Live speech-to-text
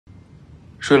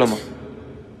睡了吗？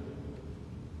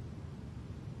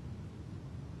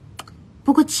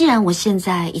不过既然我现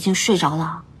在已经睡着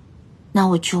了，那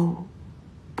我就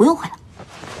不用回来。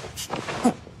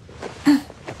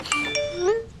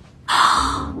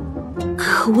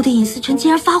可恶的尹思成竟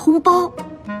然发红包！不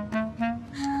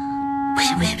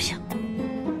行不行不行，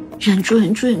忍住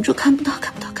忍住忍住，看不到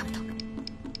看不到看不到，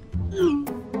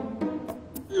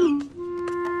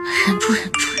忍住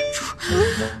忍住忍住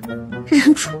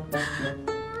忍住！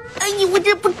哎呀，我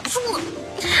忍不住了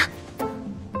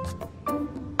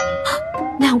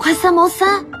！2块3毛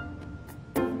3，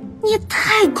你也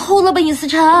太抠了吧，尹思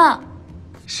成！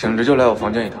醒着就来我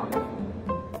房间一趟。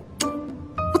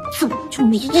我怎么就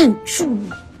没忍住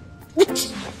呢？我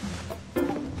进。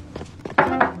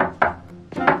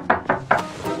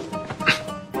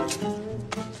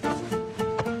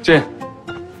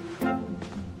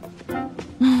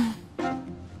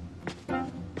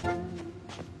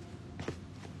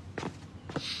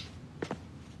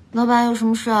老板有什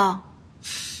么事啊？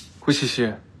顾西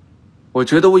西，我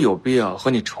觉得我有必要和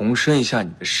你重申一下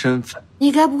你的身份。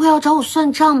你该不会要找我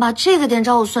算账吧？这个点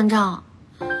找我算账，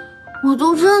我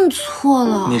都认错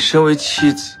了。你身为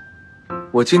妻子，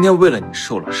我今天为了你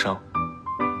受了伤，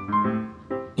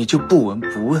你就不闻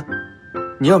不问？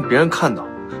你让别人看到，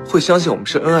会相信我们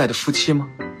是恩爱的夫妻吗？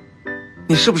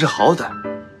你是不是好歹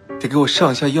得给我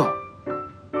上一下药？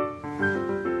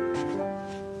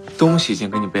东西已经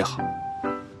给你备好，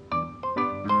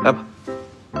来吧。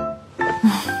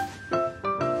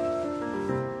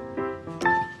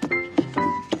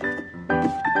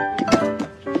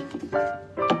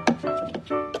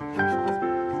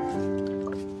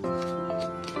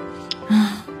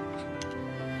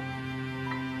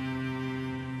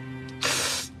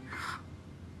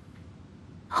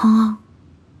疼啊？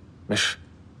没事。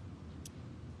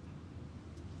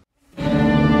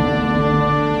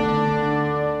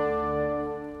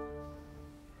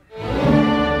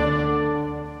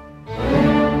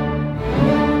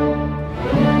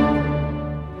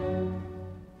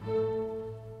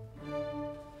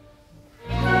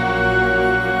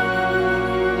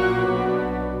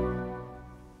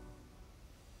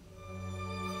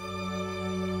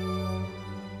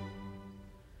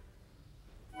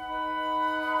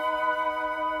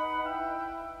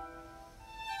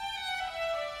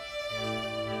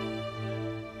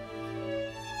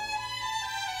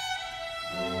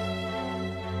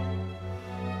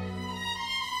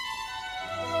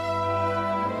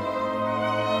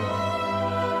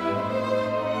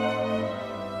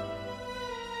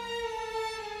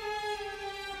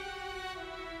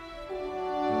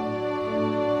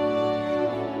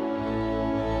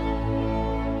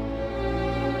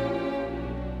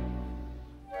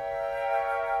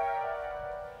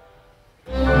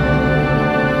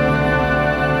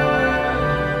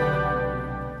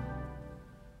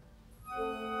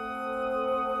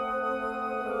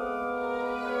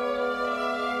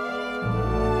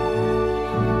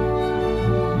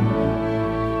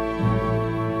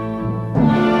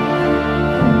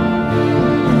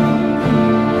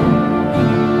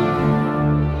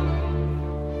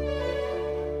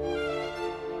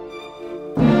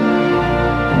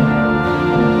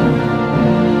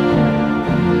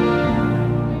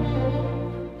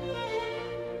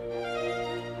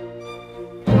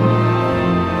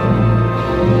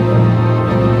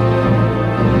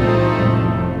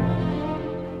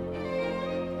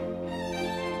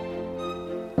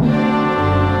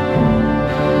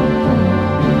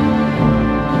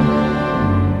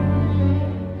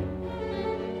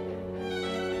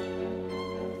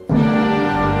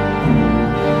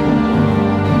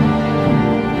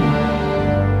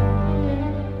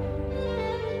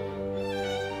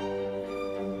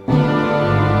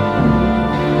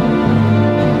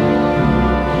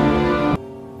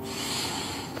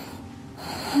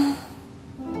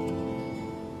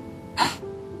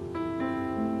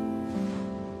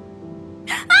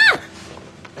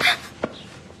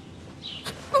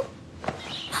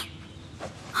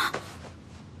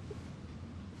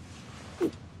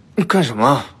你干什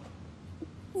么？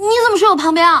你怎么睡我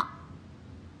旁边啊？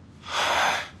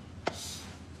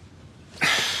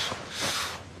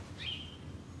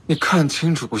你看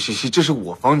清楚，顾西西，这是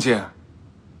我房间。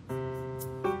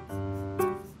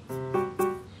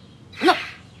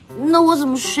那我怎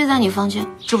么睡在你房间？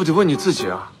这不得问你自己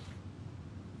啊！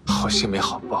好心没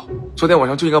好报，昨天晚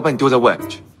上就应该把你丢在外面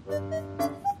去。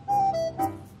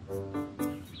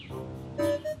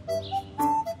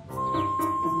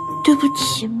对不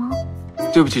起吗？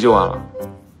对不起就完了？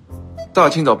大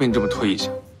清早被你这么推一下，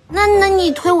那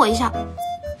你推我一下。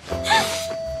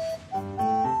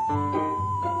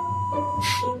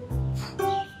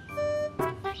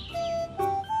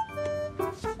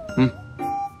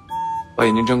把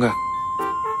眼睛睁开。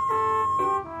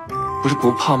不是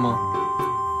不怕吗？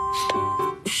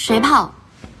谁怕？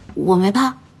我没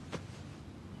怕。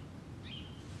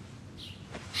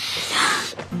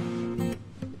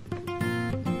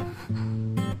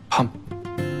怕吗？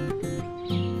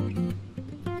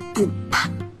不怕。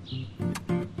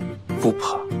不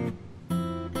怕。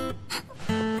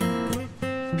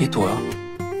别躲呀！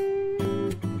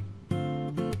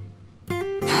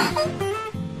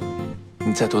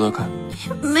你再躲躲看。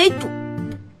没躲。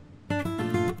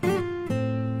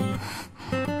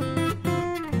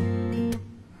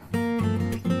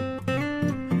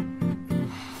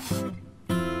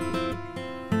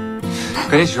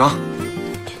赶紧起床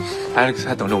 ，Alex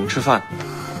还等着我们吃饭呢。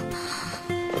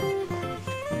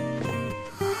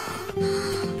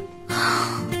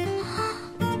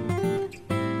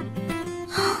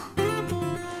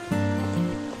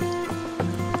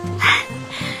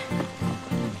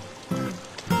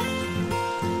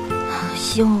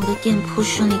希望我的店铺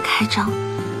顺利开张，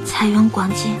财源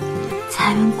广进，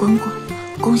财源滚滚，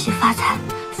恭喜发财，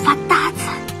发大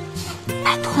财！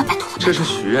拜托了，拜托了！这是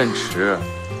许愿池，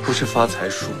不是发财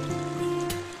树。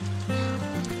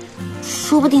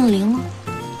说不定灵了。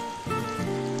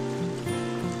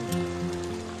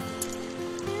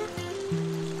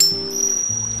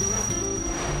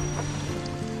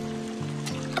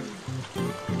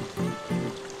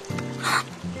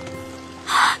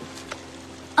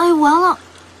哎，完了！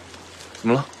怎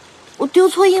么了？我丢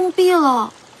错硬币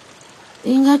了，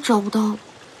应该找不到了。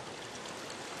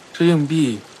这硬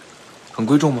币很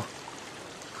贵重吗？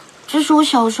这是我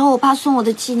小时候我爸送我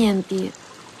的纪念币。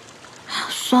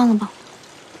算了吧，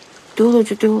丢了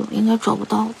就丢了，应该找不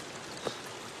到了。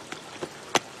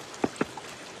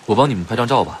我帮你们拍张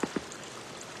照吧。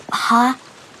好啊。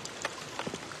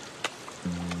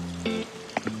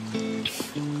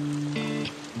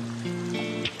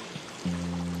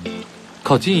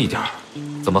靠近一点，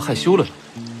怎么害羞了呢？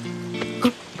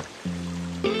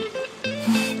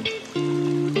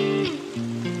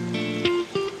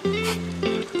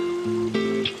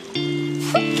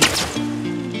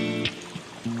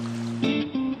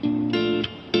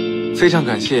非常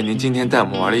感谢您今天带我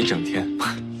们玩了一整天。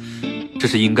这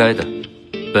是应该的，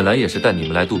本来也是带你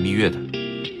们来度蜜月的。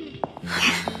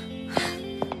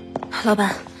老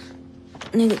板，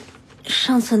那个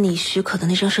上次你许可的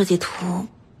那张设计图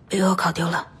又要搞丢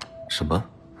了。什么？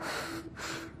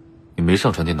你没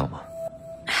上传电脑吗？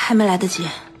还没来得及。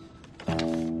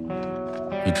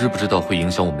你知不知道会影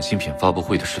响我们新品发布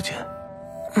会的时间？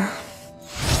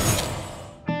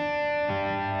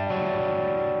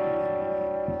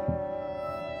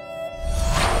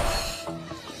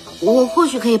我或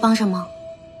许可以帮上忙。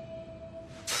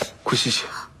不谢谢。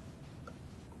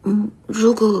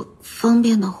如果方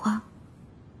便的话，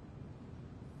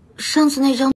上次那张